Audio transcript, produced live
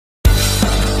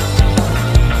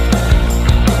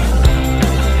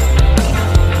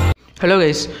Hello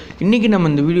guys, இன்றைக்கி நம்ம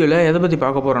இந்த வீடியோவில் எதை பற்றி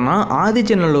பார்க்க போகிறோன்னா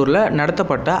ஆதிச்சநல்லூரில்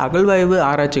நடத்தப்பட்ட அகழ்வாய்வு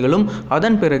ஆராய்ச்சிகளும்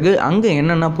அதன் பிறகு அங்கே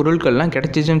என்னென்ன பொருட்கள்லாம்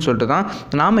கிடச்சிச்சின்னு சொல்லிட்டு தான்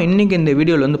நாம் இன்றைக்கி இந்த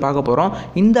வீடியோவில் வந்து பார்க்க போகிறோம்.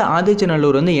 இந்த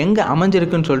ஆதிச்சநல்லூர் வந்து எங்கே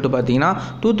அமைஞ்சிருக்குன்னு சொல்லிட்டு பார்த்தீங்கன்னா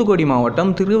தூத்துக்குடி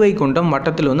மாவட்டம் திருவைகுண்டம்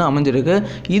வட்டத்தில் வந்து அமைஞ்சிருக்கு.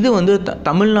 இது வந்து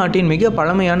தமிழ்நாட்டின் மிக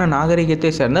பழமையான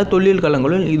நாகரிகத்தை சேர்ந்த தொழில்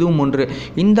களங்களுள் இதுவும் ஒன்று.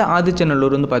 இந்த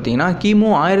ஆதிச்சநல்லூர் வந்து பார்த்திங்கன்னா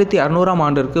கிமு 1600ஆம்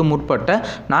ஆண்டிற்கு முற்பட்ட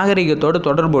நாகரிகத்தோடு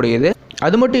தொடர்புடையது.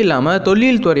 அது மட்டும் இல்லாமல்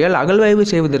தொழில் துறையால் அகழ்வாய்வு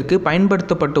செய்வதற்கு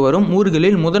பயன்படுத்தப்பட்டு வரும்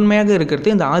ஊர்களில் முதன்மையாக இருக்கிறது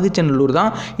இந்த ஆதிச்சநல்லூர்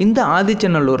தான். இந்த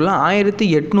ஆதிச்சநல்லூரில்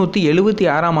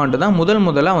 1876ஆம் ஆண்டு தான்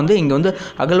முதலாக வந்து இங்கே வந்து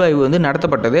அகழ்வாய்வு வந்து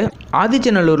நடத்தப்பட்டது.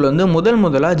 ஆதிச்சநல்லூரில் வந்து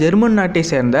முதலாக ஜெர்மன் நாட்டை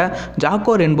சேர்ந்த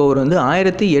ஜாக்கோர் என்பவர் வந்து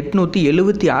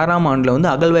 1876ஆம் ஆண்டில்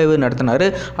வந்து அகழ்வாய்வு நடத்தினார்.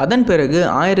 அதன் பிறகு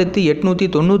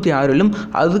 1896லும்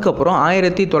அதுக்கப்புறம்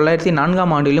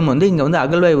 1904ஆம் ஆண்டிலும் வந்து இங்கே வந்து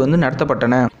அகழ்வாய்வு வந்து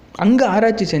நடத்தப்பட்டன. அங்கே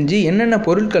ஆராய்ச்சி செஞ்சு என்னென்ன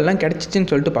பொருட்கள்லாம் கிடச்சிச்சின்னு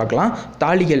சொல்லிட்டு பார்க்கலாம்.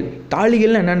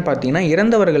 தாளிகள் என்னென்னு பார்த்தீங்கன்னா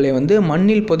இறந்தவர்களை வந்து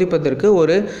மண்ணில் புதைப்பதற்கு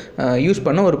ஒரு யூஸ்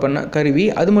பண்ண கருவி.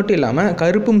 அது மட்டும் இல்லாமல்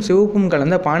கருப்பும் சிவப்பும்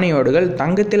கலந்த பானையோடுகள்,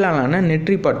 தங்கத்திலான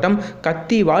நெற்றி பட்டம்,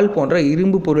 கத்தி, வாள் போன்ற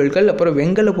இரும்பு பொருட்கள், அப்புறம்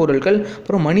வெங்கல பொருட்கள்,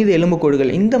 அப்புறம் மனித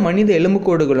எலும்புக்கூடுகள். இந்த மனித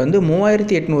எலும்புக்கூடுகள் வந்து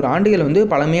 3800 ஆண்டுகள் வந்து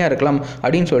பழமையாக இருக்கலாம்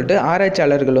அப்படின்னு சொல்லிட்டு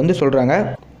ஆராய்ச்சியாளர்கள் வந்து சொல்கிறாங்க.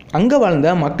 அங்கே வாழ்ந்த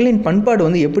மக்களின் பண்பாடு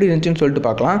வந்து எப்படி இருந்துச்சுன்னு சொல்லிட்டு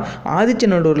பார்க்கலாம்.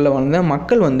 ஆதிச்சநல்லூரில் வாழ்ந்த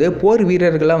மக்கள் வந்து போர்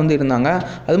வீரர்களாக வந்து இருந்தாங்க.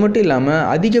 அது மட்டும் இல்லாமல்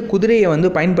அதிக குதிரையை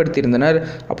வந்து பயன்படுத்தியிருந்தனர்.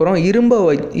 அப்புறம்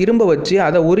இரும்பை வச்சு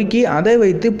அதை உருக்கி அதை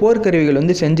வைத்து போர்க்கருவிகள்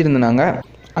வந்து செஞ்சுருந்தாங்க.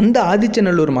 அந்த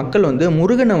ஆதிச்சநல்லூர் மக்கள் வந்து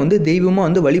முருகனை வந்து தெய்வமாக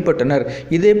வந்து வழிபட்டனர்.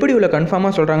 இதை எப்படி இவ்வளோ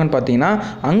கன்ஃபார்மாக சொல்கிறாங்கன்னு பார்த்தீங்கன்னா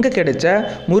அங்கே கிடைச்ச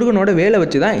முருகனோட வேலை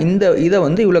வச்சு தான் இதை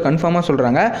வந்து இவ்வளோ கன்ஃபார்மாக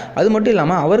சொல்கிறாங்க. அது மட்டும்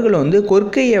இல்லாமல் அவர்கள் வந்து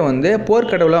கொற்கையை வந்து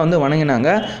போர்க்கடவுளாக வந்து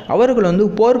வணங்கினாங்க. அவர்கள் வந்து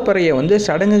போர்ப்பறையை வந்து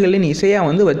சடங்குகளின் இசையாக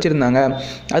வந்து வச்சுருந்தாங்க.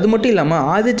 அது மட்டும் இல்லாமல்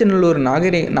ஆதிச்சநல்லூர்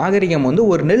நாகரிகம் வந்து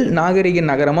ஒரு நெல் நாகரிக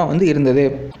நகரமாக வந்து இருந்தது.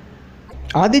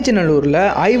 ஆதிச்சநல்லூரில்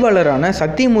ஆய்வாளரான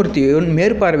சத்தியமூர்த்தியின்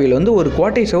மேற்பார்வையில் வந்து ஒரு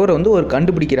கோட்டை சுவர் வந்து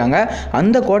கண்டுபிடிக்கிறாங்க.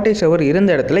 அந்த கோட்டை சுவர்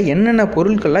இருந்த இடத்துல என்னென்ன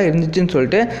பொருட்கள்லாம் இருந்துச்சுன்னு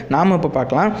சொல்லிட்டு நாம் இப்போ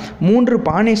பார்க்கலாம். 3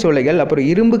 பானை சோலைகள், அப்புறம்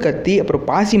இரும்பு கத்தி, அப்புறம்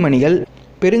பாசிமணிகள்,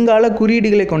 பெருங்கால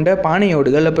குறியீடுகளை கொண்ட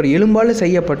பானையோடுகள், அப்புறம் எலும்பால்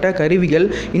செய்யப்பட்ட கருவிகள்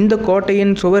இந்த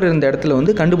கோட்டையின் சுவர் இருந்த இடத்துல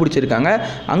வந்து கண்டுபிடிச்சிருக்காங்க.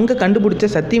 அங்கே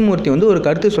கண்டுபிடிச்ச சத்தியமூர்த்தி வந்து ஒரு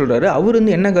கருத்து சொல்கிறாரு. அவர்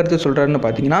வந்து என்ன கருத்து சொல்கிறாருன்னு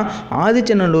பார்த்தீங்கன்னா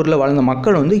ஆதிச்சநல்லூரில் வாழ்ந்த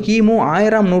மக்கள் வந்து கிமு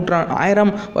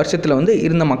 1000ஆம் வருஷத்தில் வந்து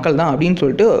இருந்த மக்கள் தான் அப்படின்னு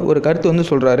சொல்லிட்டு ஒரு கருத்து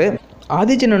வந்து சொல்கிறாரு.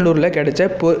 ஆதிச்சநல்லூரில் கிடைச்ச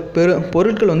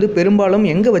பொருட்கள் வந்து பெரும்பாலும்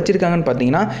எங்கே வச்சுருக்காங்கன்னு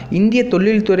பார்த்தீங்கன்னா இந்திய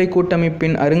தொழில்துறை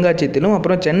கூட்டமைப்பின் அருங்காட்சியத்திலும்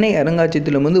அப்புறம் சென்னை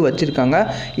அருங்காட்சியத்திலும் வந்து வச்சுருக்காங்க.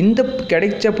 இந்த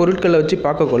கிடைச்ச பொருட்களை வச்சு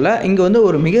பார்க்கக்குள்ள இங்கே வந்து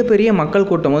ஒரு மிகப்பெரிய மக்கள்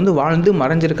கூட்டம் வந்து வாழ்ந்து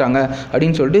மறைஞ்சிருக்காங்க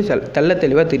அப்படின்னு சொல்லிட்டு தெள்ள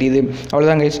தெளிவாக தெரியுது.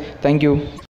 அவ்வளோதான் கைஸ், தேங்க்யூ.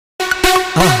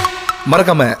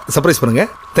 மறக்காம சர்ப்ரைஸ் பண்ணுங்க.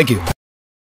 தேங்க்யூ.